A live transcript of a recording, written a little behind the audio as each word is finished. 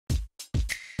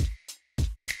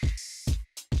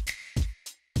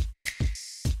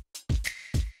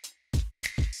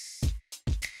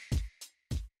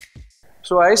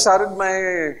So I did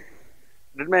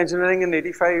my engineering in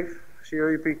 85,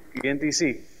 COEP,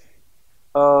 ENTC.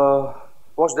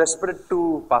 Was desperate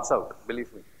to pass out,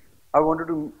 believe me. I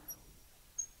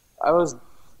was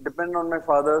dependent on my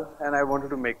father and I wanted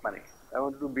to make money. I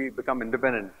wanted to become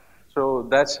independent. So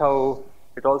that's how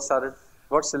it all started.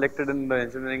 Got selected in the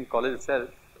engineering college itself,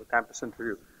 the campus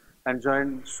interview, and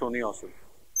joined Sony also.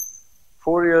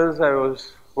 4 years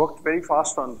worked very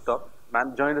fast on top,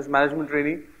 joined as management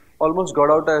trainee, almost got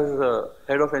out as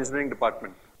head of engineering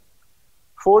department.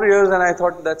 4 years and I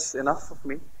thought that's enough of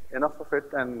me, enough of it,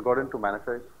 and got into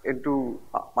manufacturing, into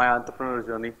my entrepreneurial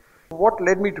journey. What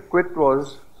led me to quit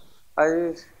was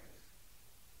I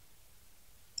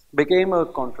became a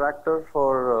contractor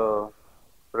for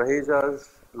Raheja's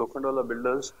Lokhandwala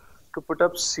builders to put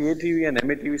up CATV and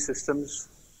MATV systems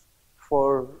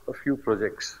for a few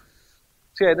projects.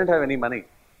 See, I didn't have any money,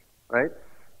 right?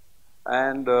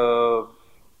 And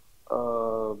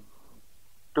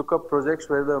took up projects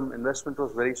where the investment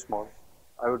was very small.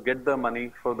 I would get the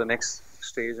money for the next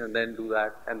stage and then do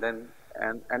that and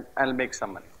I'll make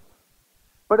some money.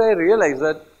 But I realized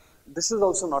that this is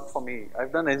also not for me.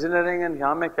 I've done engineering and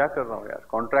यहाँ मैं क्या कर रहा हूँ यार?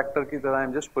 Contractor की तरह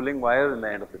I'm just pulling wire in the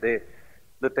end of the day.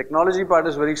 The technology part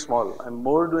is very small. I'm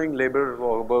more doing labor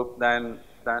work than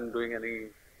doing any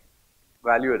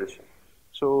value addition.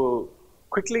 So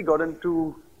quickly got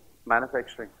into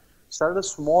manufacturing. Started a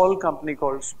small company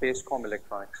called Spacecom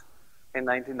Electronics in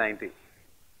 1990.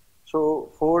 So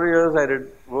 4 years I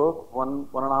did work, one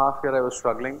and a half year I was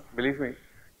struggling, believe me.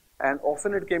 And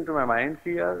often it came to my mind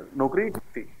कि यार नौकरी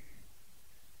थी,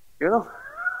 you know,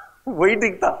 वही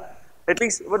ठीक था. At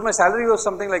least, but my salary was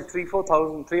something like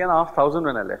 3,500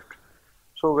 when I left.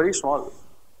 So very small.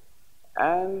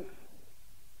 And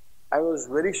I was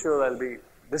very sure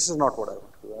this is not what I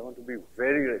want to do. I want to be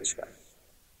very rich guy.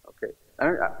 Okay. I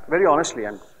mean, very honestly,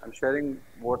 I'm sharing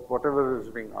whatever is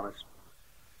being honest.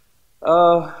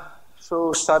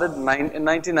 So started in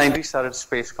 1990, started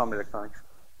Spacecom Electronics.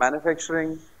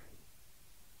 Manufacturing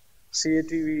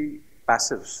CATV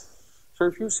passives. So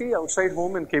if you see outside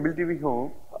home in cable TV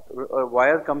home, a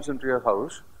wire comes into your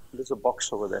house, there's a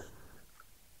box over there.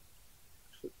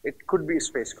 So it could be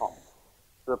Spacecom.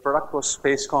 The product was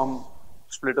Spacecom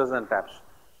splitters and taps.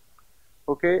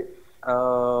 Okay,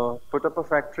 put up a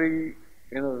factory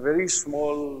in a very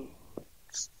small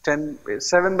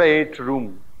 7 by 8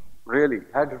 room, really,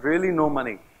 had really no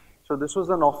money. So this was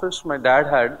an office my dad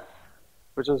had,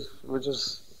 which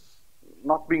is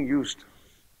not being used.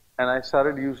 And I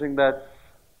started using that.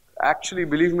 Actually,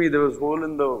 believe me, there was a hole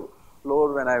in the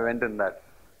floor when I went in that.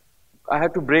 I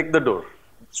had to break the door,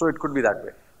 so it could be that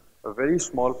way. A very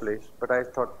small place, but I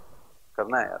thought,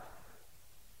 करना है यार.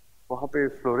 वहाँ पे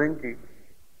flooring की,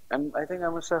 and I think I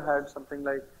must have had something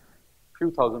like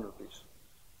few thousand rupees.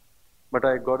 But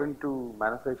I got into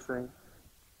manufacturing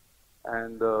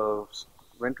and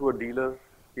went to a dealer.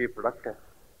 ये product है.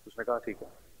 उसने कहा ठीक है.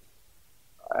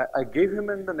 I gave him,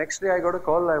 and the next day I got a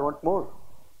call. I want more,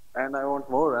 and I want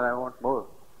more, and I want more.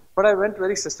 But I went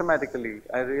very systematically.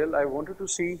 I wanted to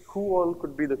see who all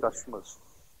could be the customers,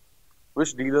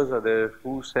 which dealers are there,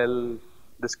 who sell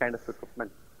this kind of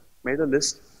equipment. Made a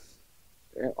list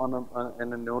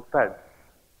in a notepad,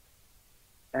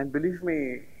 and believe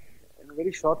me, in a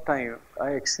very short time,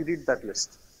 I exceeded that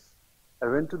list. I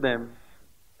went to them,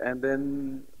 and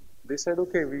then they said,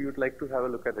 "Okay, we would like to have a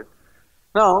look at it."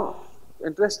 Now,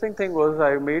 interesting thing was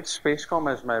I made Spacecom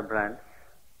as my brand,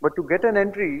 but to get an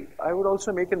entry, I would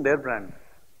also make in their brand.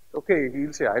 Okay,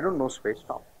 he'll say, I don't know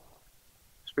Spacecom.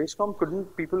 Spacecom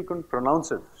people couldn't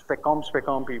pronounce it.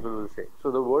 Spacecom people will say.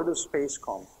 So the word is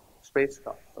Spacecom,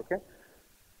 okay?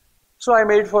 So I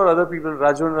made for other people,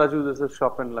 Raju and Raju, there's a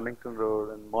shop in Leamington Road,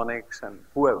 and Monix and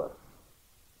whoever.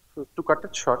 So to cut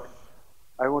it short,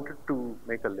 I wanted to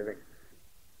make a living.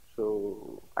 So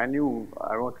I knew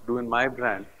I wanted to do in my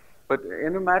brand. But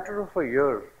in a matter of a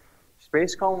year,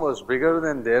 Spacecom was bigger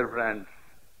than their brand,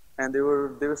 and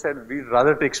they said, we'd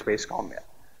rather take Spacecom. Yeah.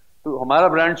 तो हमारा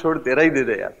brand छोड़ तेरा ही दे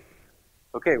दे यार.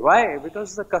 Okay, why?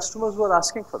 Because the customers were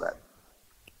asking for that.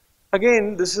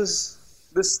 Again,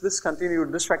 this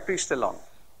continued. This factory is still on.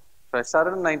 So I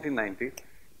started in 1990.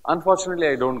 Unfortunately,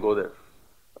 I don't go there.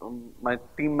 My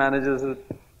team manages it.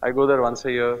 I go there once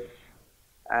a year,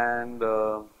 and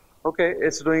okay,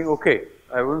 it's doing okay.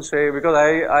 I wouldn't say, because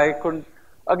I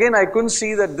couldn't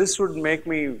see that this would make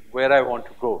me where I want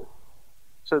to go.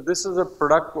 So this is a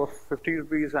product of 50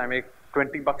 rupees. I make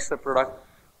 20 bucks a product.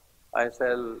 I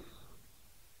sell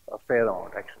a fair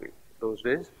amount actually those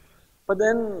days. But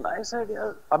then I said,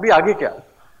 yeah, abhi aage kya?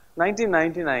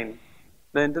 1999,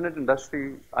 the internet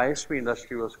industry, ISP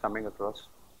industry was coming across,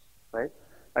 right?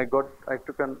 I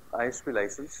took an ISP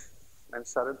license and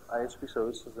started ISP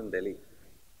services in Delhi,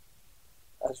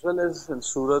 as well as in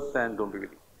Surat and Dombivli.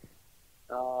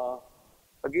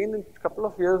 Again, in a couple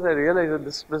of years, I realized that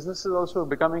this business is also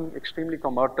becoming extremely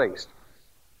commoditized,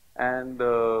 and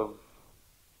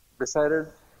decided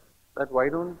that why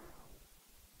don't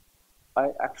I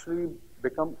actually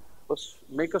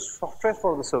make a software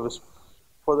for the service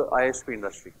for the ISP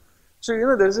industry. So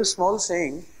there is a small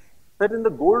saying that in the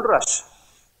gold rush,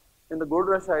 I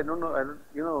don't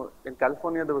know, in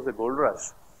California there was a gold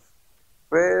rush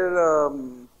where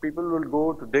people will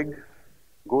go to dig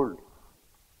gold.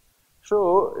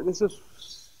 So this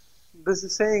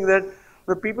is saying that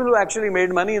the people who actually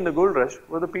made money in the gold rush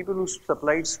were the people who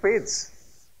supplied spades.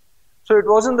 So it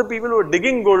wasn't the people who were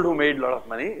digging gold who made a lot of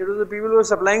money, it was the people who were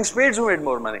supplying spades who made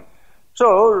more money.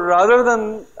 So rather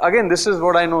than, again, this is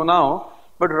what I know now,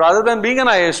 but rather than being an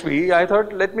ISP, I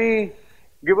thought, let me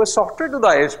give a software to the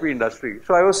ISP industry.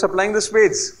 So I was supplying the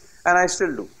spades, and I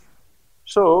still do.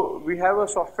 So we have a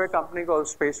software company called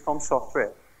Spacecom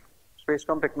Software.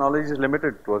 Spacecom Technologies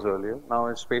Limited was earlier, now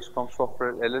it's Spacecom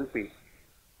Software LLP,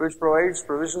 which provides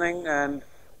provisioning and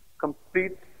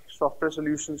complete software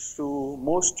solutions to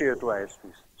most tier 2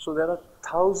 ISPs. So there are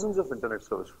thousands of internet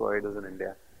service providers in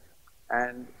India,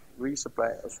 and we supply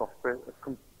a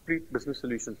complete business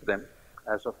solution to them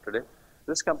as of today.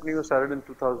 This company was started in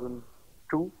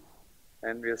 2002,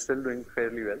 and we are still doing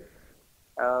fairly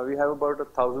well. We have about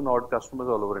 1,000 odd customers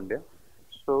all over India.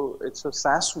 So it's a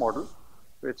SaaS model.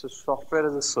 It's a software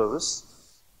as a service,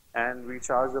 and we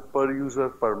charge a per user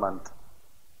per month.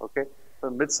 Okay, so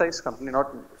a mid-sized company,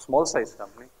 not small-sized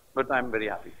company, but I'm very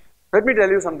happy. Let me tell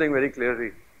you something very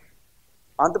clearly.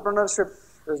 Entrepreneurship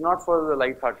is not for the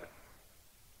light-hearted.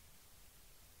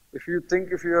 If you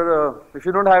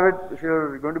don't have it, if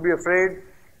you're going to be afraid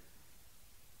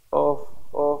of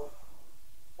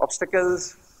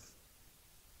obstacles,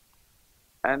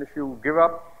 and if you give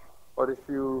up, or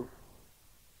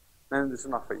then this is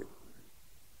not for you.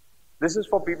 This is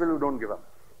for people who don't give up.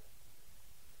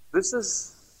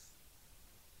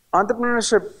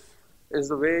 Entrepreneurship is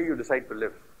the way you decide to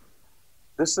live.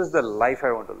 This is the life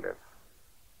I want to live.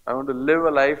 I want to live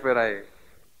a life where I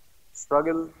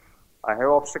struggle, I have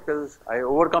obstacles, I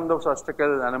overcome those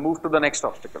obstacles, and I move to the next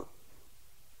obstacle.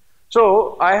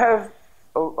 So I have,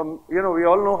 we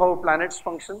all know how planets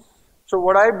function. So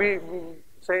what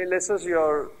say, this is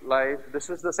your life, this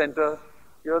is the center,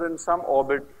 you're in some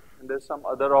orbit, and there's some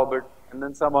other orbit, and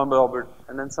then some other orbit,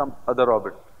 and then some other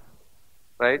orbit,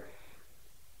 right?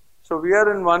 So we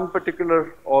are in one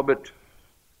particular orbit.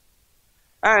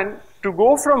 And to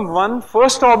go from one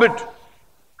first orbit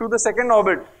to the second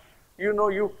orbit,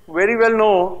 you very well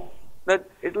know that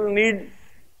it will need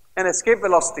an escape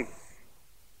velocity.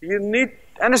 And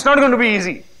it's not going to be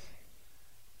easy.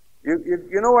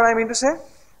 You know what I mean to say?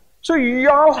 So you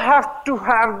all have to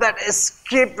have that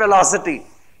escape velocity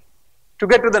to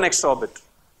get to the next orbit.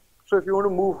 So if you want to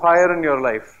move higher in your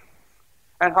life,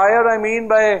 and higher I mean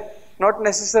by not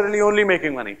necessarily only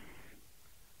making money,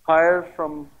 higher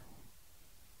from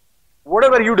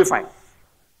whatever you define.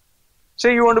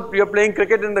 Say you're playing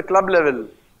cricket in the club level,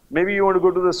 maybe you want to go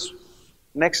to this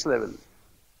next level.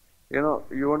 You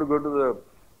want to go to the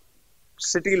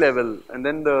city level, and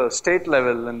then the state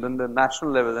level, and then the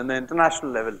national level, and the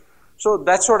international level. So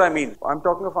that's what I mean. I'm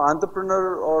talking of an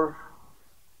entrepreneur, or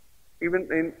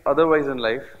even otherwise in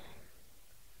life.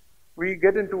 We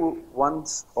get into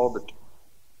one's orbit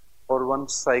or one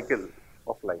cycle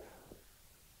of life.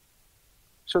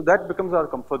 So that becomes our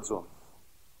comfort zone.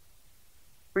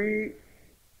 We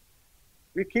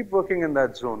keep working in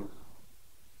that zone.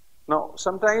 Now,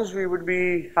 sometimes we would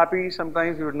be happy,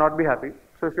 sometimes we would not be happy.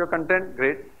 So if you're content,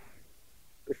 great.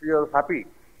 If you're happy,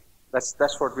 that's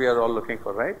what we are all looking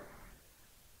for, right?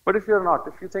 But if you're not,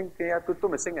 if you think, "Hey,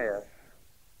 I'm missing hai,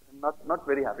 I'm not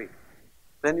very happy,"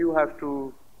 then you have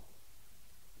to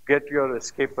get your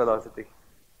escape velocity.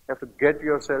 You have to get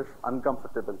yourself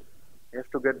uncomfortable. You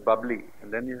have to get bubbly,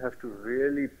 and then you have to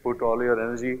really put all your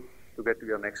energy to get to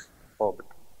your next orbit.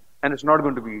 And it's not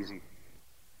going to be easy.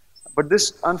 But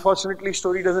this, unfortunately,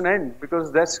 story doesn't end,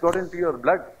 because that's got into your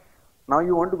blood. Now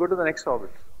you want to go to the next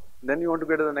orbit. Then you want to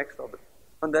go to the next orbit.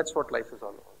 And that's what life is all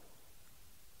about.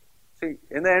 See,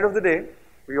 in the end of the day,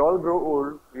 we all grow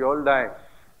old, we all die.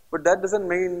 But that doesn't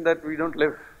mean that we don't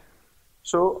live.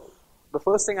 So, the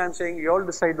first thing I'm saying, you all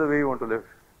decide the way you want to live.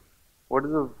 What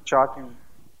is the chart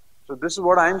So this is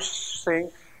what I'm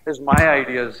saying is my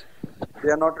ideas. They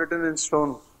are not written in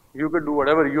stone. You could do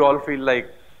whatever you all feel like.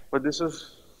 But this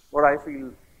is what I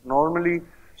feel normally.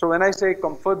 So when I say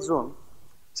comfort zone,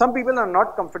 some people are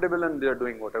not comfortable and they are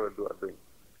doing whatever they are doing.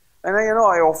 And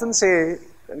I often say,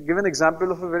 give an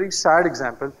example of a very sad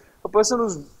example. A person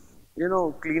who's,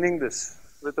 cleaning this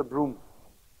with a broom.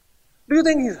 Do you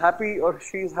think he's happy or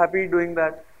she's happy doing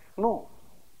that? No.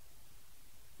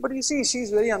 But you see,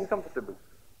 she's very uncomfortable.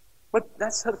 But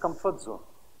that's her comfort zone.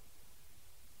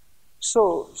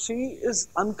 So she is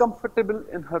uncomfortable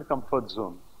in her comfort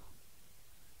zone.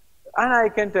 And I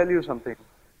can tell you something.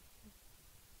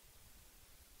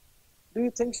 Do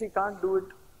you think she can't do it?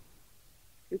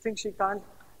 Do you think she can't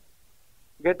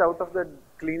get out of that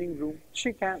cleaning room?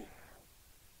 She can.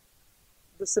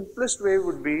 The simplest way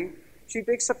would be, she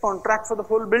takes a contract for the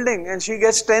whole building and she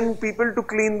gets 10 people to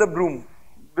clean the broom,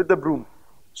 with the broom.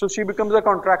 So she becomes a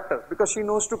contractor because she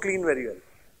knows to clean very well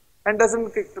and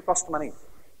doesn't cost money.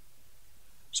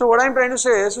 So what I'm trying to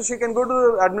say is, so she can go to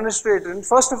the administrator and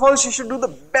first of all, she should do the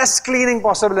best cleaning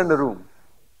possible in the room.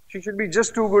 She should be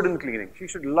just too good in cleaning. She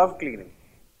should love cleaning.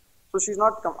 So she's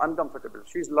not uncomfortable.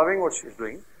 She's loving what she's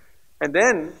doing. And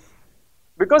then,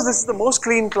 because this is the most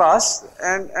clean class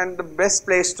and the best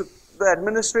place to, the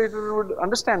administrator would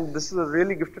understand this is a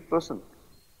really gifted person.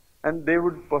 And they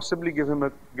would possibly give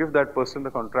that person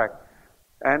the contract.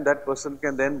 And that person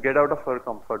can then get out of her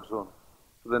comfort zone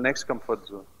to the next comfort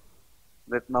zone.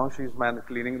 That now she's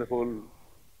cleaning the whole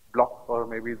block or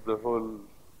maybe the whole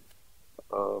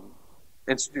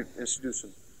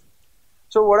institution.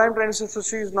 So what I'm trying to say, so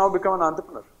she's now become an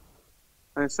entrepreneur.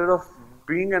 And instead of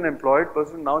being an employed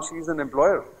person, now she's an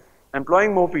employer,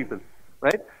 employing more people,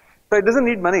 right? So it doesn't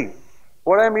need money.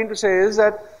 What I mean to say is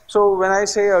that, so when I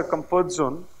say a comfort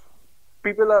zone,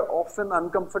 people are often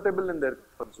uncomfortable in their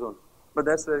comfort zone, but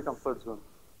that's their comfort zone.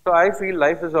 So I feel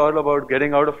life is all about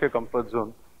getting out of your comfort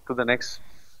zone to the next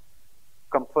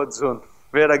comfort zone,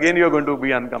 where again you're going to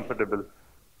be uncomfortable,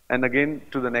 and again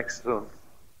to the next zone,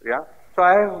 yeah? So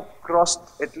I have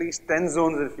crossed at least 10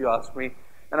 zones if you ask me,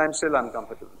 and I'm still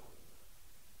uncomfortable.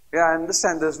 Yeah, I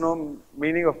understand there's no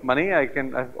meaning of money, I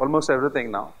have almost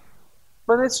everything now,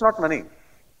 but it's not money.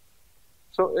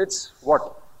 So it's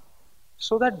what?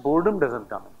 So that boredom doesn't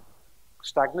come in,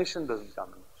 stagnation doesn't come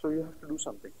in, so you have to do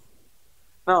something.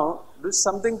 Now, this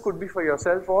something could be for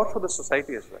yourself or for the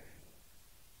society as well.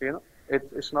 You know,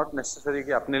 it's not necessary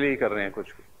कि अपने लिए ही कर रहे हैं कुछ.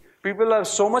 People are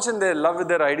so much in their love with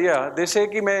their idea, they say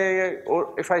कि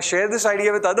if I share this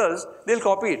idea with others, they'll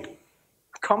copy it.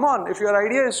 Come on, if your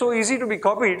idea is so easy to be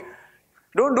copied,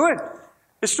 don't do it.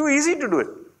 It's too easy to do it,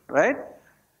 right?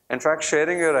 In fact,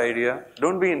 sharing your idea,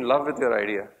 don't be in love with your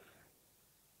idea,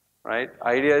 right?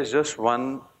 Idea is just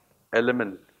one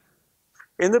element.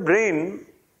 In the brain,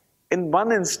 in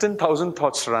one instant, 1,000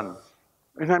 thoughts run.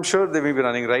 And I'm sure they may be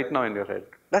running right now in your head.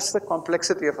 That's the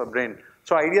complexity of a brain.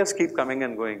 So ideas keep coming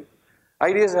and going.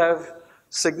 Ideas have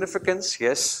significance,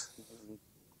 yes,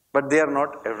 but they are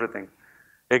not everything.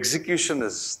 Execution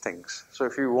is things. So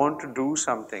if you want to do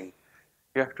something,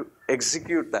 you have to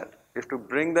execute that. You have to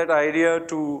bring that idea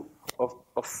to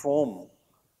a form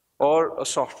or a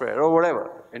software or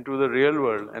whatever into the real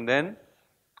world, and then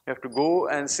you have to go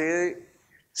and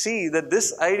see that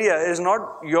this idea is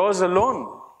not yours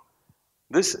alone.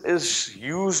 This is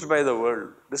used by the world.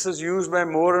 This is used by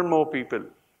more and more people,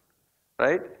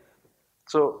 right?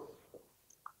 So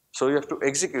you have to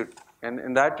execute, and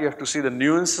in that you have to see the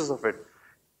nuances of it.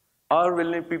 Are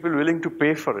people willing to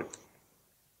pay for it?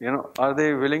 You know, are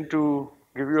they willing to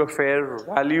give you a fair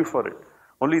value for it?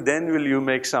 Only then will you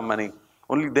make some money.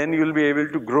 Only then you will be able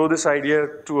to grow this idea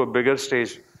to a bigger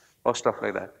stage or stuff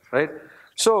like that, right?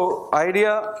 So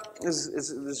idea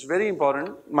is very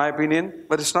important, in my opinion,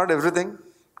 but it's not everything.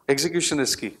 Execution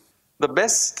is key. The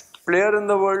best player in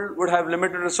the world would have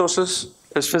limited resources.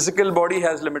 His physical body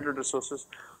has limited resources.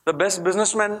 The best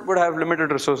businessman would have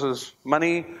limited resources.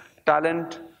 Money,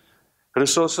 talent,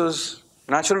 resources,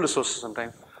 natural resources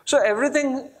sometimes. So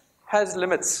everything has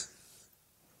limits.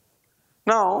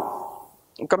 Now,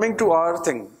 coming to our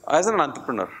thing, as an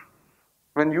entrepreneur,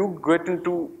 when you get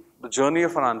into the journey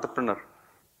of an entrepreneur,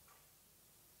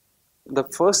 the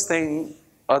first thing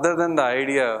other than the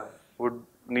idea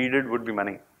needed would be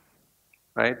money,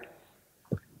 right?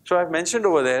 So I've mentioned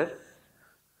over there,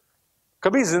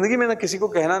 कभी जिंदगी में ना किसी को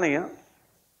कहना नहीं है,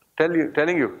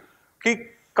 telling you कि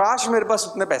काश मेरे पास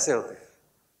उतने पैसे होते,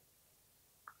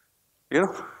 you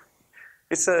know,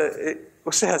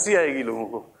 उससे हंसी आएगी लोगों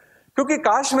को, क्योंकि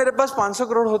काश मेरे पास 500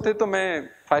 करोड़ होते तो मैं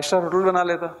 5 स्टार होटल बना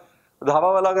लेता.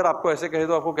 ढाबा वाला अगर आपको ऐसे कहे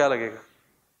तो आपको क्या लगेगा?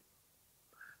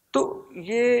 तो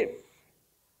ये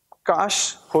काश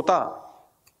होता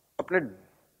अपने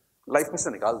लाइफ में से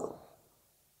निकाल दो.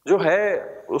 जो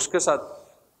है उसके साथ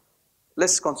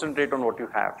let's concentrate on what you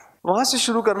have. वहां से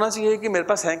शुरू करना चाहिए कि मेरे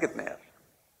पास हैं कितने यार,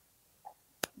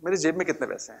 मेरे जेब में कितने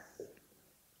पैसे हैं,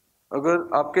 अगर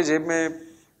आपके जेब में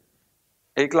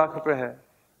 1 लाख रुपए है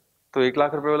तो 1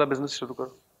 लाख रुपए वाला बिजनेस शुरू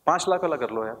करो, 5 लाख वाला कर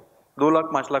लो यार, 2 लाख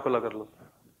 5 लाख वाला कर लो,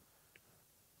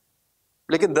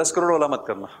 लेकिन 10 करोड़ वाला मत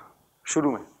करना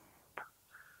शुरू में।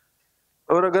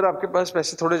 और अगर आपके पास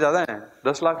पैसे थोड़े ज्यादा हैं,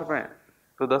 10 लाख रुपए हैं,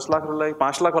 तो 10 लाख वाला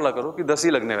 5 लाख वाला करो कि 10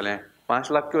 ही लगने वाले हैं।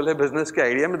 5 लाख के वाले बिजनेस के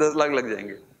आइडिया में 10 लाख लग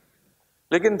जाएंगे,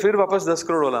 लेकिन फिर वापस 10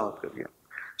 करोड़ वाला मत करिए।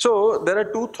 So there are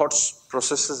two thoughts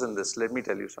processes in this. Let me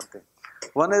tell you something.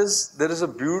 One is there is a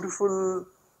beautiful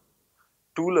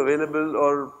tool available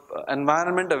or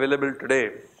environment available today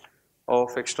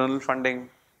of external funding.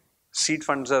 Seed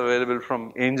funds are available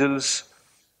from angels,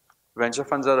 venture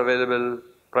funds are available,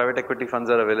 private equity funds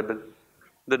are available.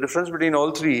 The difference between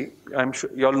all three, I'm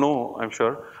sure you all know, I'm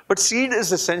sure. But seed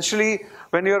is essentially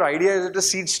when your idea is at a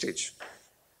seed stage.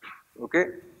 Okay?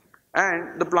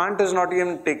 And the plant is not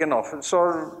even taken off. So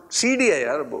seed ही है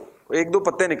यार, वो 1-2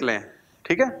 पत्ते निकले हैं,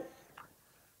 ठीक है?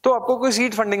 तो आपको कोई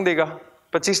सीड फंडिंग देगा,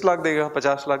 25 लाख देगा,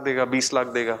 50 लाख देगा, 20 लाख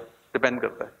देगा, डिपेंड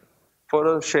करता है, for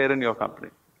a share in your company.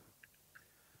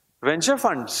 Venture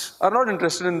funds are not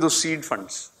interested in दो seed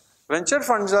funds. Venture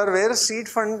funds are where seed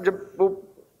fund, जब वो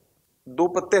 2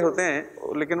 पत्ते होते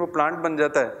हैं लेकिन वो प्लांट बन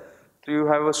जाता है, तो you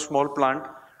have a small plant,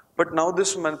 but now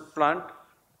this plant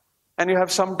and you have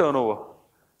some turnover.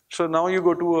 So now you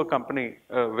go to a company,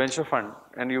 a venture fund,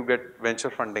 and you get venture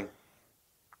funding,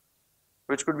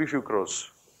 which could be few crores.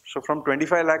 So from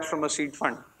 25 lakhs from a seed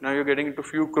fund, now you're getting into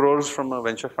few crores from a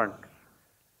venture fund.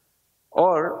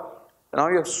 Or now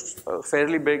you're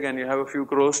fairly big and you have a few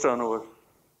crores turnover,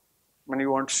 and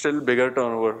you want still bigger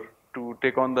turnover to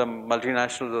take on the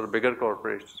multinationals or bigger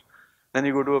corporations.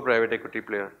 Then you go to a private equity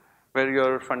player, where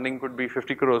your funding could be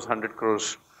 50 crores, 100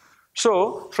 crores. So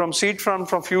from seed fund,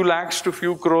 from few lakhs to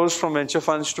few crores, from venture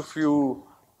funds to few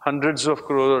hundreds of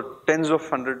crores or tens of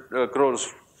crores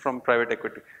from private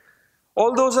equity.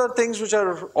 All those are things which are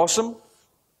awesome,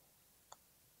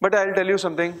 but I'll tell you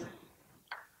something,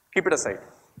 keep it aside.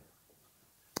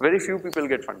 Very few people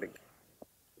get funding.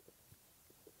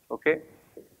 Okay?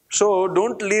 So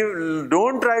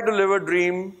don't try to live a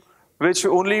dream which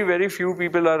only very few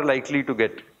people are likely to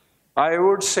get. I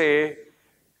would say,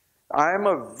 I am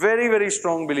a very, very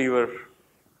strong believer,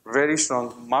 very strong,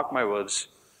 mark my words,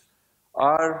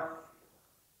 और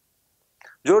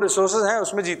जो resources हैं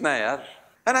उसमें जीतना है यार.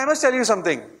 And I must tell you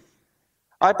something,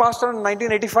 I passed on in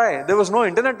 1985, there was no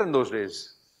internet in those days,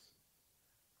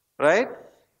 right?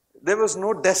 There was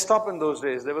no desktop in those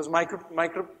days, there was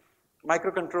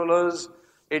microcontrollers,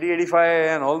 8085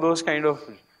 and all those kind of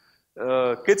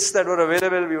kits that were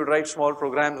available, we would write small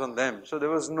programs on them. So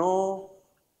there was no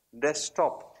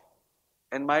desktop.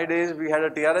 In my days, we had a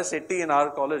TRS-80 in our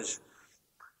college,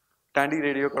 Tandy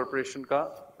Radio Corporation का,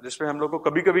 जिसमें हम लोग को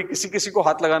कभी-कभी किसी को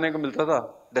हाथ लगाने को मिलता था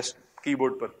डेस्क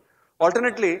कीबोर्ड पर.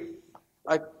 Alternately,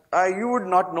 you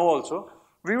would not know also,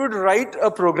 we would write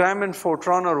a program in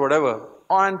Fortran or whatever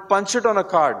and punch it on a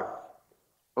card.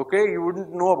 Okay, you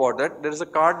wouldn't know about that. There is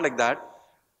a card like that.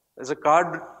 There's a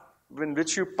card in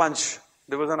which you punch.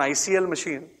 There was an ICL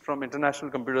machine from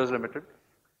International Computers Limited.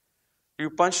 You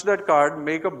punch that card,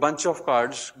 make a bunch of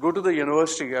cards, go to the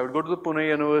university. I would go to the Pune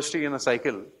University in a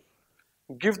cycle,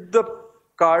 give the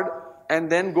card, and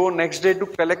then go next day to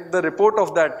collect the report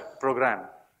of that program.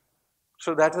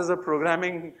 So that is the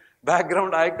programming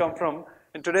background I come from.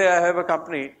 And today I have a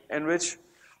company in which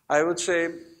I would say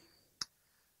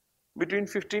between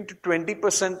 15 to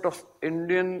 20% of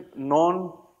Indian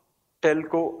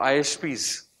non-telco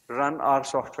ISPs run our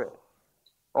software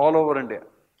all over India.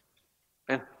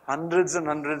 In hundreds and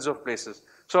hundreds of places.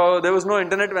 So there was no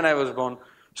internet when I was born.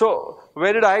 So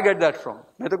where did I get that from?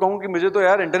 मैं तो कहूँ कि मुझे तो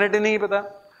यार internet ही नहीं पता.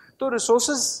 तो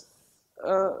resources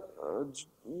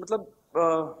मतलब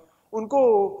उनको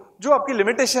जो आपकी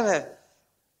limitation है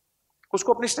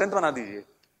उसको अपनी strength बना दीजिए.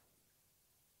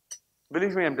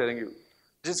 Believe me, I'm telling you.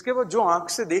 जिसके वो जो आंख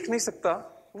से देख नहीं सकता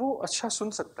वो अच्छा सुन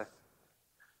सकता है.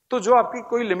 तो जो आपकी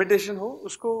कोई limitation हो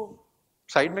उसको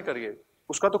साइड में करिए.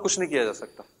 उसका तो कुछ नहीं किया जा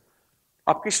सकता.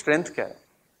 आपकी स्ट्रेंथ क्या है?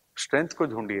 स्ट्रेंथ को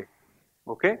ढूंढिए,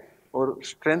 ओके? और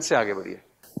स्ट्रेंथ से आगे बढ़िए.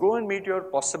 Go and meet your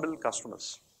possible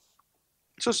customers.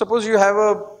 So suppose you have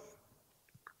a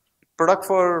product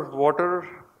for water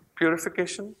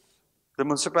purification, the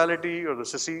municipality और the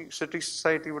city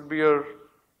society would be your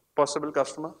possible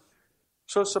customer.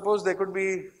 So suppose there could be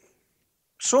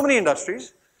so many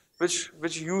industries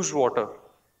which use water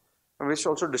and which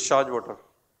also discharge water.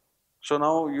 So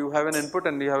now you have an input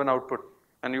and you have an output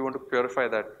and you want to purify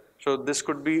that. So this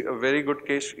could be a very good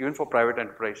case even for private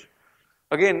enterprise.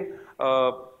 Again,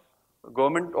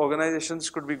 government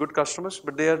organizations could be good customers,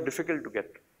 but they are difficult to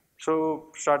get. So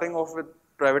starting off with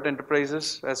private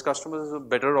enterprises as customers is a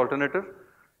better alternative.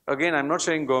 Again, I'm not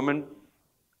saying government,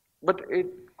 but it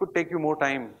could take you more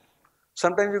time.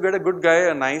 Sometimes you get a good guy,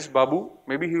 a nice babu,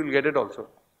 maybe he will get it also.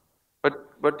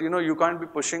 But you know, you can't be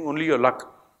pushing only your luck.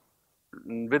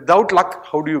 Without luck,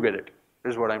 how do you get it?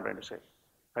 Is what I'm trying to say,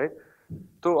 right?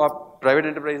 तो आप private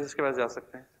enterprises के पास जा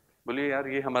सकते हैं, बोलिए यार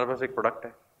ये हमारे पास एक product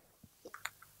है,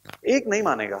 एक नहीं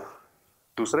मानेगा,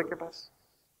 दूसरे के पास,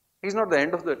 he's not the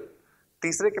end of the,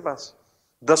 तीसरे के पास,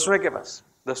 10वें के पास,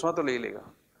 10वां तो ले ही लेगा.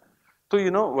 तो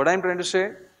you know what I'm trying to say,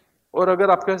 और अगर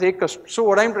आपके पास एक so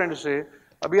what I'm trying to say,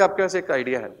 अभी आपके पास एक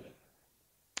आइडिया है,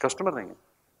 कस्टमर नहीं है.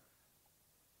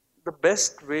 The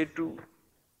best way to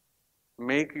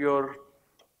make your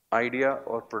idea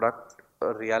or product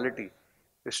a reality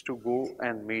is to go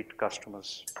and meet customers.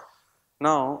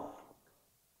 Now,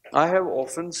 I have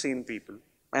often seen people,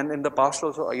 and in the past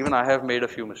also, even I have made a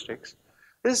few mistakes,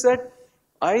 is that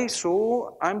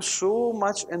I'm so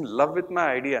much in love with my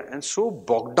idea and so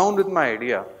bogged down with my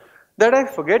idea that I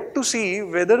forget to see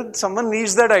whether someone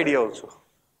needs that idea also.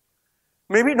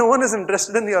 Maybe no one is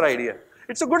interested in your idea.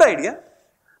 It's a good idea,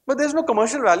 but there's no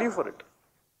commercial value for it,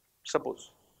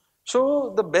 suppose.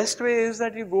 So the best way is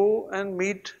that you go and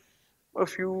meet a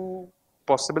few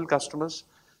possible customers.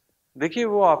 देखिए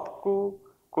वो आपको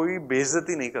कोई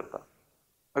बेइज्जती नहीं करता.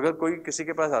 अगर कोई किसी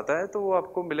के पास आता है तो वो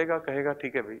आपको मिलेगा, कहेगा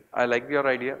ठीक है भाई, I like your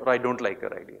idea or I don't like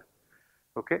your idea.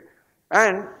 Okay?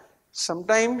 And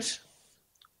sometimes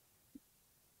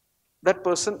that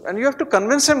person, and you have to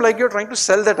convince him like you're trying to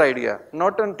sell that idea,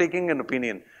 not on taking an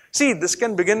opinion. See, this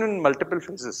can begin in multiple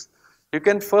phases. You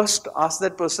can first ask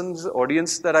that person's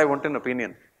audience that I want an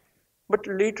opinion. But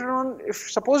later on,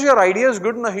 if suppose your idea is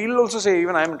good, now he'll also say,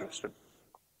 even I'm interested.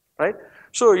 Right?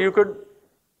 So you could,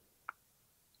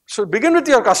 so begin with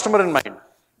your customer in mind.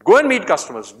 Go and meet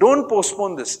customers. Don't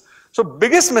postpone this. So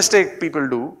biggest mistake people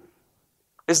do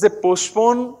is they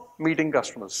postpone meeting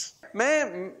customers. मैं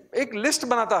एक list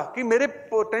बनाता कि मेरे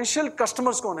potential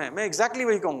customers कौन है, मैं exactly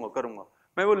वही कहूंगा करूंगा.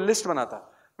 मैं वो लिस्ट बनाता,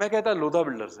 मैं कहता लोधा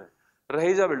बिल्डर्स है,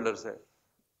 रहेजा बिल्डर्स है,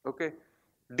 ओके,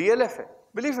 डीएलएफ है.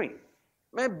 बिलीव मी,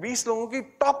 मैं 20 लोगों की,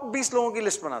 टॉप 20 लोगों की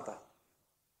लिस्ट बनाता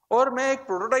और मैं एक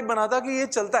प्रोटोटाइप बनाता कि ये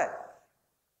चलता है.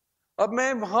 अब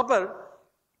मैं वहां पर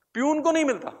प्यून को नहीं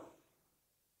मिलता,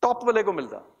 टॉप वाले को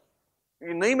मिलता,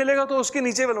 नहीं मिलेगा तो उसके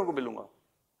नीचे वालों को मिलूंगा.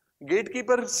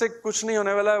 गेटकीपर से कुछ नहीं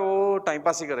होने वाला है, वो टाइम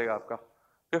पास ही करेगा आपका.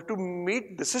 You have to meet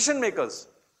decision makers.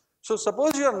 So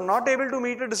suppose you are not able to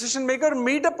meet a decision maker,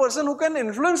 meet a person who can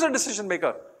influence a decision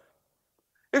maker.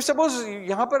 If suppose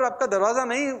यहां पर आपका दरवाजा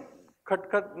नहीं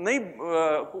खटखट नहीं,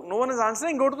 no one is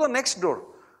answering, go to the next door.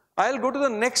 I will go to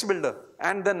the next builder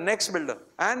and the next builder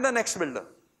and the next builder,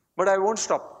 but I won't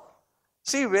stop.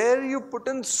 See, where you put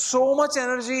in so much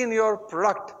energy in your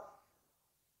product,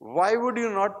 why would you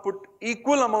not put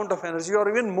equal amount of energy or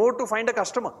even more to find a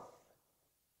customer?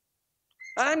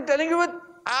 And I'm telling you with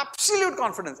absolute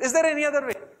confidence. Is there any other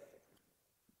way?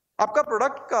 आपका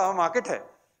product का market है,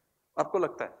 आपको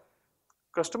लगता है,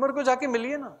 customer को जाके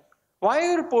मिलिए ना. Why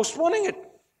are you postponing it?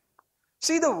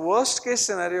 See, the worst case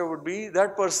scenario would be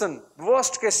that person,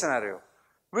 worst case scenario,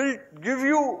 will give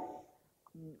you,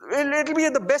 it'll be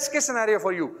the best case scenario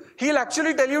for you. He'll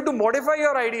actually tell you to modify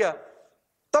your idea.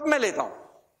 तब मैं लेता हूं.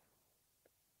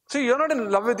 See, you're not in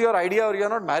love with your idea or you're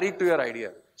not married to your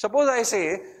idea. Suppose I say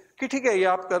कि ठीक है ये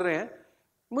आप कर रहे हैं,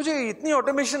 मुझे इतनी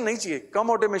ऑटोमेशन नहीं चाहिए, कम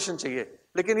ऑटोमेशन चाहिए,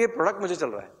 लेकिन ये प्रोडक्ट मुझे चल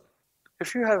रहा है.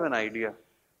 If you have an idea,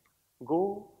 go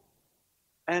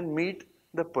and meet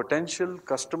the potential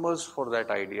customers for that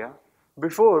idea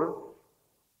before.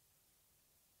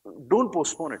 Don't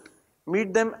postpone it.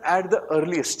 Meet them at the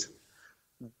earliest.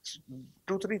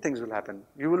 2-3 things will happen.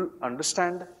 You will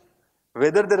understand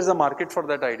whether there is a market for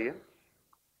that idea.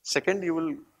 Second, you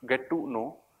will get to know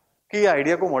कि ये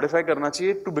idea को modify करना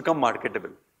चाहिए to become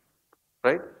marketable,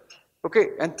 right? Okay.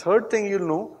 And third thing, you'll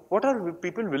know what are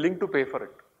people willing to pay for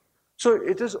it. So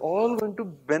it is all going to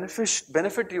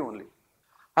benefit you only.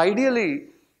 Ideally,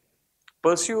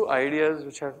 pursue ideas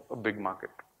which have a big market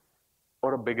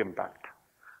or a big impact.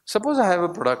 Suppose I have a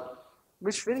product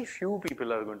which very few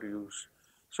people are going to use.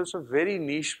 So it's a very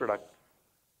niche product.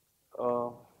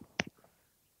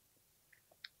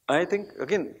 I think,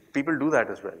 again, people do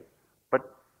that as well. But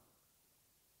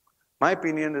my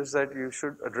opinion is that you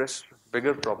should address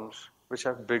bigger problems which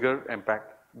have bigger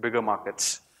impact, bigger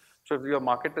markets. So if your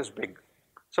market is big,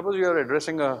 suppose you are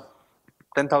addressing a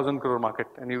 10,000 crore market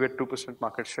and you get 2%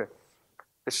 market share,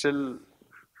 it's still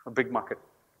a big market.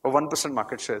 Or 1%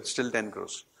 market share, it's still 10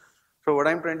 crores. So what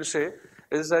I'm trying to say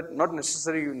is that not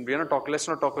necessarily, we are not talking, let's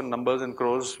not talk in numbers and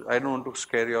crores. I don't want to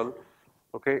scare you all.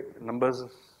 Okay, numbers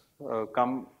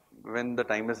come when the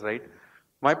time is right.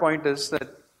 My point is that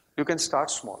you can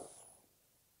start small,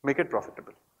 make it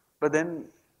profitable, but then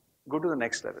go to the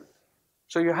next level.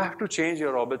 So you have to change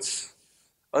your orbits.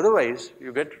 Otherwise,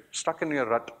 you get stuck in your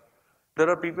rut. There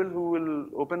are people who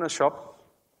will open a shop.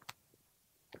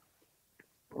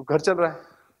 घर चल रहा है.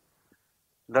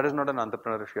 That is not an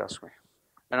entrepreneur, if you ask me.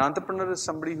 An entrepreneur is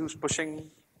somebody who's pushing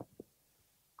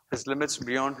his limits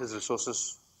beyond his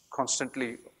resources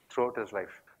constantly throughout his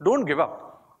life. Don't give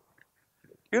up.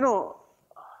 You know,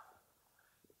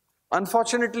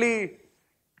 unfortunately,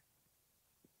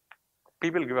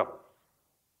 people give up.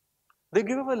 They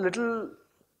give up a little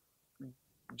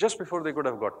just before they could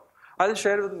have got. I'll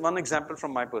share one example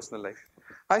from my personal life.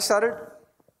 I started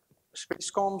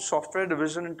Spacecom software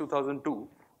division in 2002.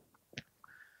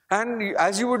 And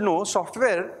as you would know,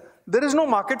 software, there is no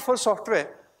market for software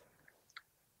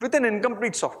with an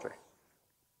incomplete software,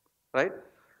 right?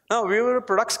 Now, we were a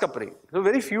products company. So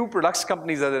very few products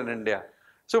companies are in India.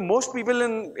 So most people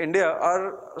in India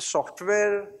are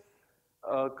software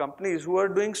companies who are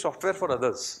doing software for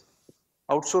others.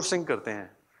 Outsourcing करते हैं.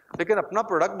 लेकिन अपना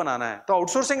product बनाना है तो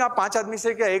outsourcing आप 5 आदमी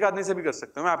से क्या 1 आदमी से भी कर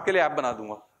सकते हो. मैं आपके लिए ऐप बना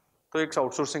दूंगा तो एक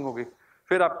आउटसोर्सिंग होगी.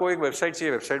 फिर आपको एक वेबसाइट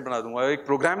चाहिए, वेबसाइट बना दूंगा. एक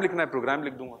प्रोग्राम लिखना है, प्रोग्राम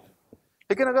लिख दूंगा.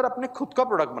 लेकिन अगर अपने खुद का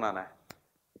प्रोडक्ट बनाना है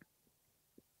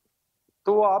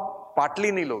तो वो आप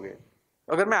पार्टली नहीं लोगे.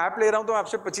 अगर मैं ऐप ले रहा हूं तो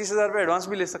आपसे 25,000 रुपए एडवांस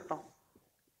भी ले सकता हूं.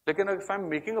 लेकिन if I am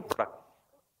making a product,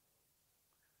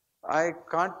 I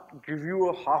can't give you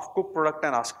a half-cooked product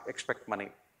and expect money.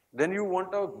 Then you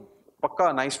want a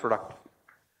pakka nice product.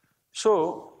 So,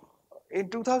 in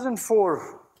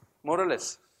 2004, more or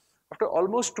less, after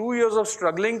almost 2 years of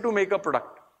struggling to make a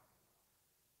product,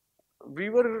 we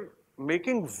were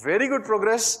making very good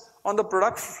progress on the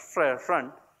product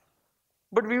front,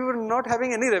 but we were not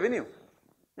having any revenue.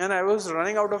 And I was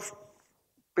running out of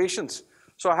patience.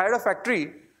 So I had a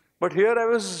factory, but here I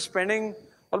was spending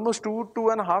almost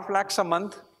 2.5 lakhs a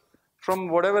month from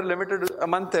whatever limited a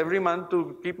month every month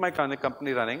to keep my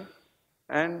company running.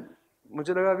 And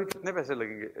मुझे लगा अभी कितने पैसे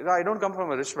लगेंगे. I don't come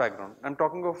from a rich background. I'm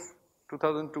talking of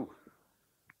 2002.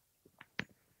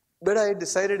 But I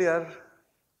decided, yaar,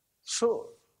 so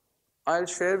I'll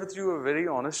share with you a very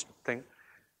honest thing.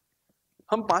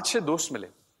 हम 5-6 दोस्त मिले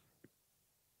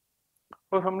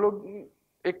और हम लोग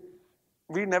एक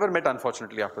we never met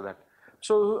unfortunately after that.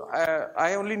 So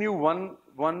I only knew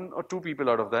one or two people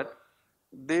out of that.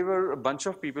 They were a bunch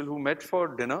of people who met for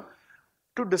dinner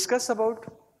to discuss about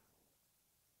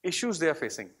issues they are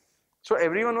facing. So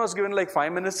everyone was given like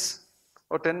 5 minutes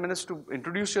or 10 minutes to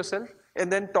introduce yourself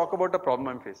and then talk about the problem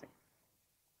I'm facing.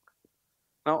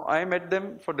 Now I met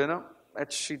them for dinner at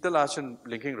Sheetal Arch in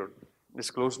Linking Road.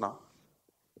 It's closed now.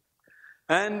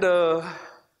 And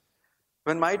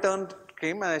when my turn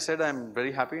came and I said, I'm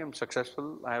very happy, I'm successful,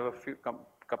 I have a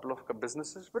couple of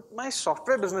businesses, but my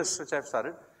software business which I've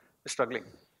started is struggling.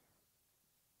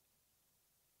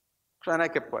 So, and I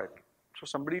kept quiet. So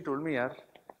somebody told me, yaar,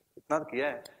 itna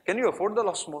kiya hai. Can you afford the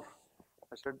loss more?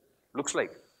 I said, looks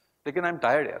like. लेकिन I'm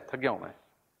tired यार, थक गया हूं मैं.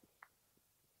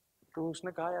 तो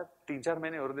उसने कहा यार 3-4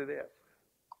 महीने और दे दे यार.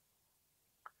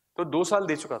 तो 2 साल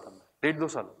दे चुका था मैं, 1.5-2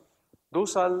 साल. 2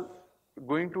 साल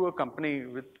going to a company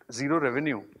with zero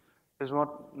revenue is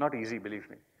not easy, believe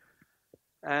me.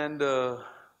 And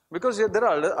because there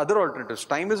are other alternatives.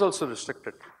 Time is also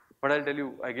restricted. But I'll tell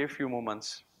you, I gave few more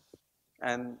months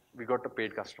and we got a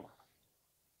paid customer.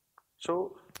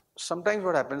 So sometimes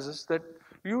what happens is that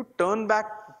you turn back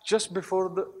just before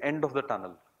the end of the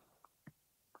tunnel.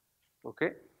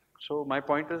 Okay? So my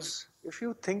point is, if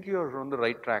you think you're on the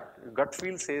right track, your gut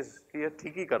feel says कि यार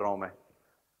ठीक ही कर रहा हूँ मैं.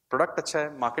 Product अच्छा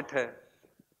है, market है.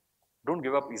 Don't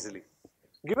give up easily.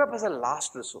 Give up as a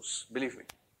last resource, believe me.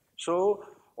 So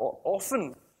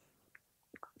often,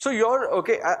 so your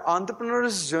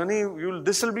entrepreneur's journey,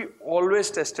 this will be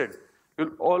always tested.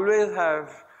 You'll always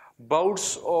have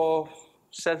bouts of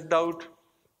self-doubt.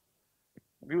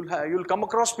 You'll come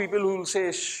across people who will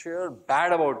say sure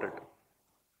bad about it,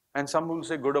 and some will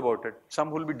say good about it.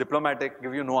 Some will be diplomatic,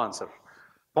 give you no answer.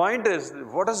 Point is,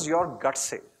 what does your gut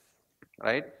say?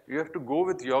 Right? You have to go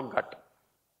with your gut.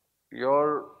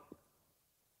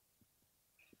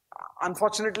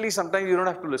 Unfortunately, sometimes you don't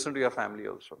have to listen to your family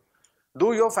also.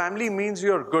 Though your family means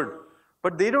you're good,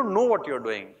 but they don't know what you're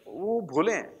doing. वो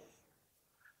भोले हैं.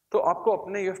 तो आपको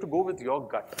अपने, you have to go with your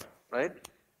gut, right?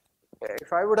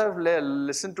 If I would have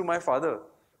listened to my father,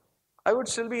 I would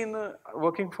still be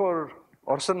working for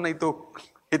Orson, नहीं तो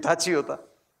Hitachi होता,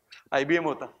 IBM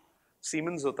होता,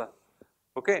 Siemens होता.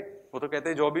 Okay? वो तो कहते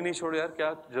हैं जॉब ही नहीं छोड़ यार,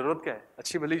 क्या जरूरत क्या है?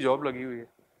 अच्छी भली जॉब लगी हुई है.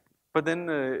 But then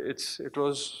it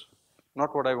was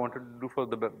not what I wanted to do for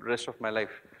the rest of my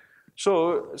life.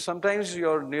 So sometimes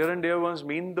your near and dear ones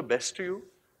mean the best to you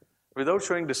without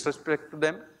showing disrespect to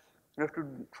them. You have to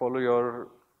follow your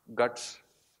guts.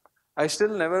 I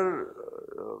still never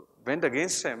went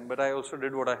against him, but I also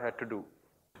did what I had to do.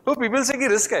 So people say कि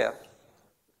risk है यार.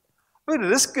 भाई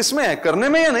risk किसमें है? करने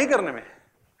में या नहीं करने में?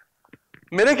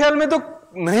 मेरे ख्याल में तो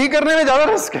नहीं करने में ज़्यादा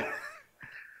risk है.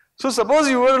 So suppose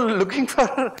you were looking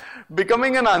for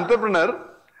becoming an entrepreneur.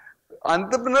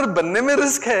 Entrepreneur बनने में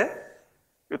risk है.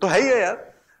 ये तो है ही है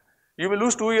यार. You will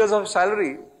lose 2 years of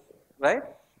salary, right?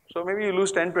 So maybe you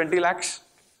lose 10-20 lakhs.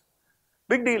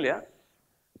 Big deal, yeah.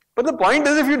 But the point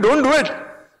is, if you don't do it,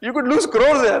 you could lose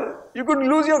crores there. You could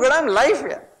lose your goddamn life,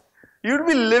 yeah. You'd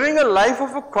be living a life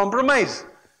of a compromise.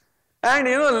 And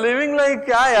you know, living like,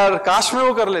 क्या यार, काश में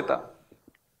वो कर लेता.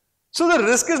 So the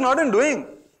risk is not in doing.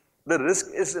 The risk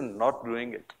is in not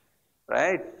doing it.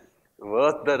 Right?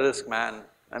 Worth the risk, man.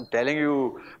 I'm telling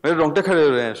you, मेरे रोंगटे खड़े हो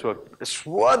रहे हैं इस वक्त. It's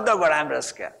worth the goddamn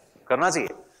risk, yeah. करना चाहिए.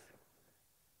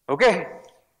 Okay?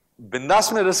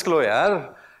 बिंदास में रिस्क लो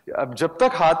यार. अब जब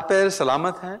तक हाथ पैर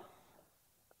सलामत हैं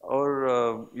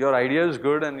और your idea is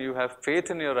good and you have faith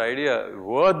in your idea,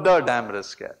 worth the damn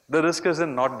risk. Yeah. The risk is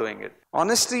in not doing it.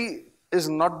 Honesty is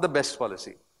not the best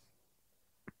policy.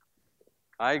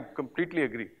 I completely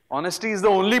agree. Honesty is the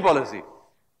only policy.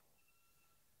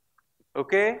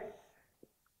 Okay?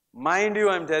 Mind you,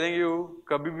 I'm telling you,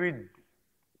 कभी भी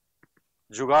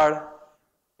जुगाड़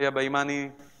या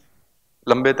बेईमानी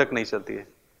लंबे तक नहीं चलती है.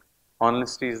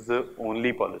 Honesty is the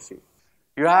only policy.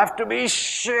 You have to be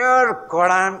sure,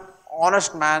 God, I'm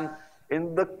honest man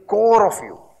in the core of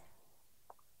you.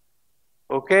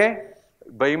 Okay?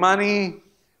 बेईमानी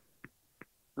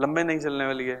लंबे नहीं चलने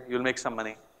वाली है. You'll make some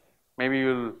money. Maybe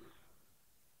you'll.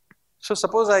 So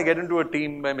suppose I get into a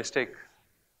team by mistake,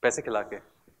 पैसे खिला के.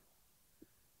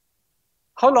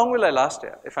 How long will I last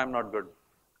here if I'm not good?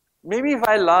 Maybe if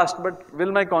I last, but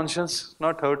will my conscience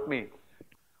not hurt me?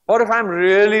 Or if I'm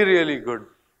really, really good,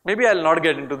 maybe I'll not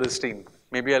get into this team.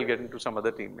 Maybe I'll get into some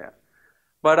other team, yeah.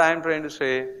 But I'm trying to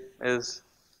say is,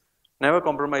 never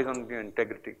compromise on your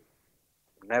integrity.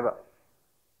 Never.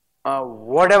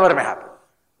 Whatever may happen.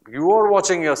 You are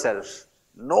watching yourself.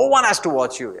 No one has to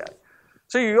watch you, yeah.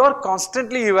 So you are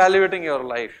constantly evaluating your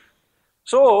life.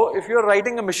 So if you're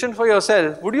writing a mission for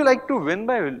yourself, would you like to win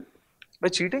by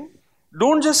cheating?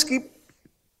 Don't just keep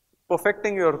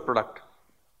perfecting your product.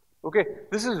 Okay,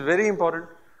 this is very important.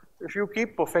 If you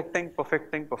keep perfecting,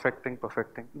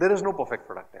 there is no perfect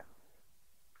product there.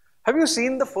 Have you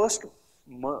seen the first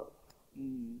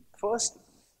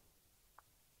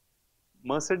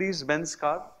Mercedes-Benz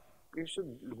car? You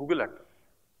should Google it.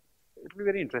 It will be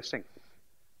very interesting.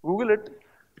 Google it.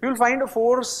 You will find a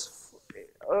four-wheel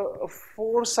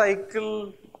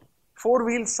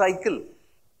cycle.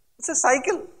 It's a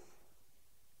cycle.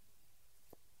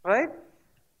 Right?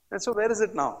 And so where is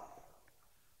it now?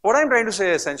 What I'm trying to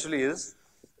say essentially is,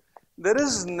 there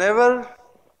is never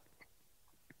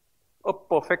a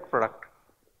perfect product.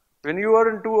 When you are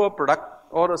into a product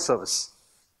or a service,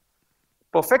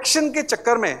 perfection के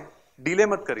चक्कर में delay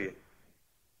मत करिए.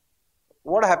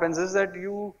 What happens is that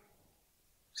you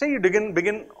say you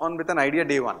begin on with an idea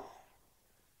day one.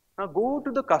 Now go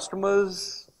to the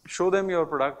customers, show them your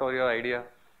product or your idea,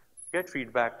 get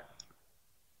feedback,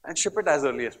 and ship it as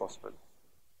early as possible.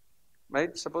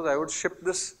 Right? Suppose I would ship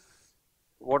this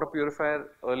water purifier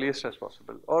earliest as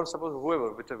possible, or suppose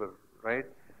whoever, whichever, right?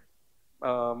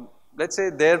 Let's say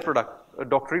their product, a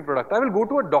doctory product. I will go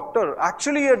to a doctor,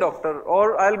 actually a doctor,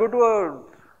 or I'll go to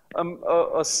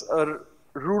a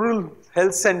rural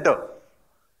health center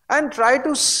and try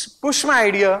to push my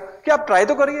idea कि आप try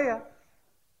तो करिए यार.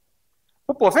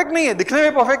 वो perfect नहीं है, दिखने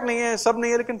में perfect नहीं है, सब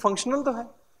नहीं है, लेकिन functional तो है.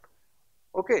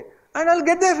 Okay, and I'll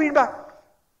get their feedback.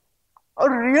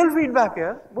 और रियल फीडबैक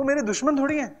यार, वो मेरे दुश्मन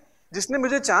थोड़ी हैं. जिसने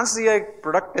मुझे चांस दिया एक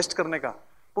प्रोडक्ट टेस्ट करने का,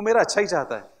 वो मेरा अच्छा ही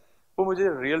चाहता है, वो मुझे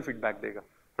रियल फीडबैक देगा.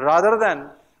 Rather then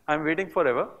I am waiting for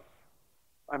ever,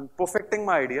 I am perfecting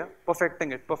my idea,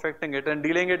 perfecting it and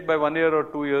delaying it by 1 year or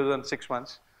 2 years and 6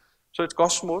 months. So it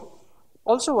costs more.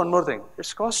 Also one more thing,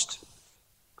 it's cost.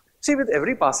 See, with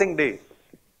every passing day,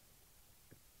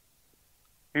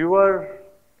 you are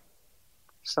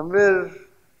somewhere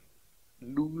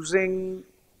losing.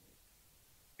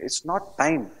 It's not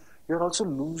time. You're also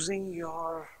losing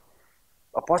your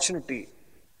opportunity,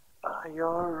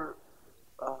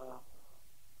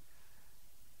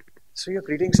 so you're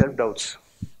creating self-doubts.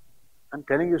 I'm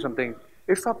telling you something.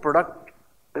 If a product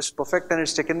is perfect and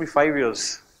it's taken me 5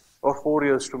 years or 4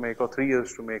 years to make or 3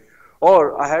 years to make,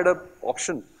 or I had an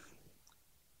option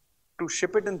to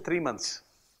ship it in 3 months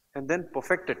and then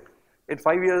perfect it. In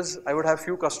 5 years, I would have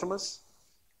few customers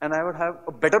and I would have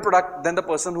a better product than the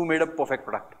person who made a perfect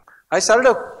product. I started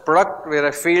a product where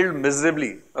I failed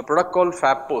miserably, a product called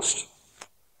FabPost.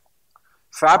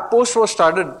 FabPost was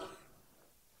started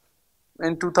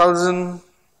in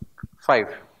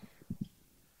 2005.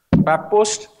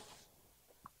 FabPost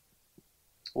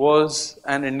was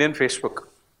an Indian Facebook.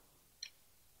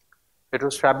 It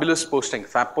was fabulous posting,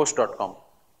 fabpost.com.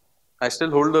 I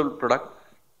still hold the product,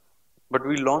 but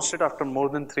we launched it after more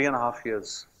than 3.5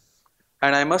 years.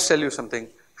 And I must tell you something,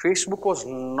 Facebook was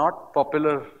not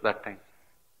popular that time.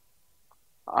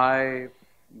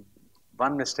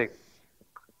 One mistake.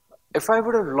 If I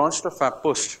would have launched a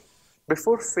FabPost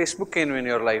before Facebook came in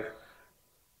your life,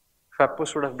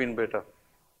 FabPost would have been better.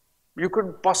 You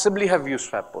could possibly have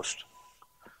used FabPost.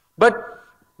 But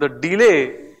the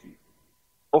delay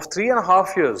of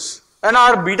 3.5 years, and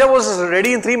our beta was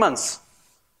ready in 3 months.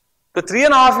 The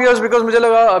 3.5 years because मुझे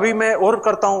लगा अभी मैं और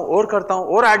करता हूँ,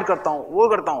 और add करता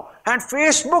हूँ, and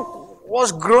Facebook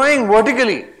was growing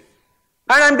vertically.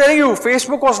 And I'm telling you,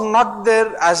 Facebook was not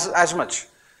there as much.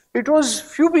 It was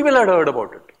few people had heard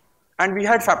about it, and we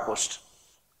had FabPost.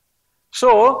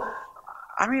 So,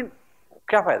 I mean,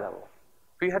 क्या फायदा हुआ?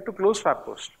 We had to close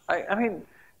FabPost. I mean,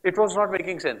 it was not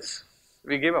making sense.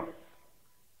 We gave up.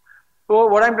 So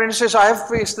what I'm trying to say is I have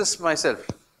faced this myself.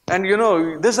 And you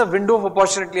know, this is a window of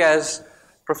opportunity, as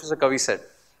Professor Kavi said.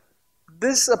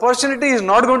 This opportunity is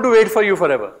not going to wait for you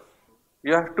forever.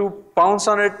 You have to pounce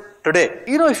on it today.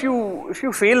 You know, if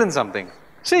you fail in something,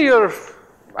 say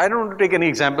I don't want to take any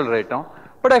example right now,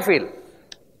 but I fail.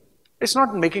 It's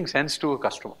not making sense to a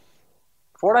customer.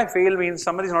 What I fail means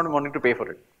somebody is not wanting to pay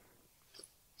for it.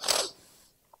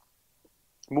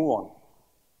 Move on.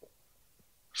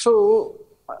 So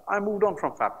I moved on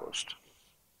from FabPost,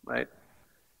 right?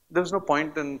 There's no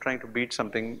point in trying to beat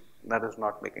something that is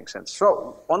not making sense.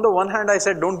 So on the one hand, I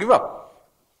said, don't give up.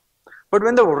 But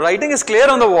when the writing is clear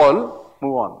on the wall,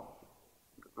 move on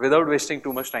without wasting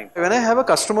too much time. When I have a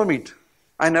customer meet,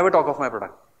 I never talk of my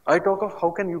product. I talk of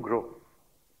how can you grow.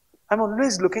 I'm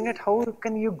always looking at how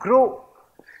can you grow.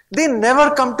 They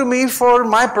never come to me for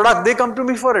my product. They come to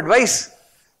me for advice.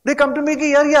 They come to me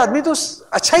कि यार ये आदमी तो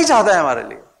अच्छा ही चाहता है हमारे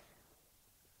लिए.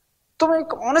 तो मैं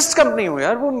एक ऑनेस्ट कंपनी हूँ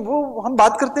यार, वो हम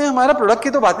बात करते हैं, हमारा प्रोडक्ट की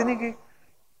तो बात ही नहीं की.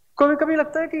 कभी कभी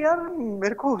लगता है कि यार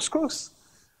मेरे को उसको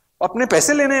अपने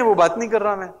पैसे लेने हैं, वो बात नहीं कर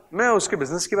रहा, मैं उसके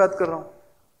बिजनेस की बात कर रहा हूँ.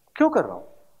 क्यों कर रहा हूँ?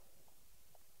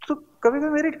 तो कभी कभी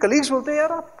मेरे कलीग्स बोलते हैं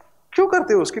यार आप क्यों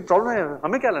करते हो, उसकी प्रॉब्लम है,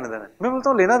 हमें क्या लेना देना है. मैं बोलता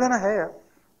हूँ लेना देना है यार,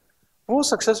 वो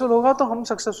सक्सेसफुल होगा तो हम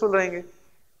सक्सेसफुल रहेंगे.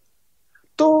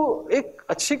 तो एक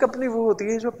अच्छी कंपनी वो होती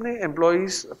है जो अपने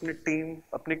एम्प्लॉइज, अपनी टीम,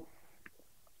 अपने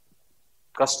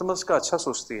कस्टमर्स का अच्छा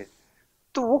सोचती है,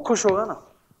 तो वो खुश होगा ना.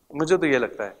 मुझे तो ये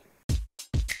लगता है.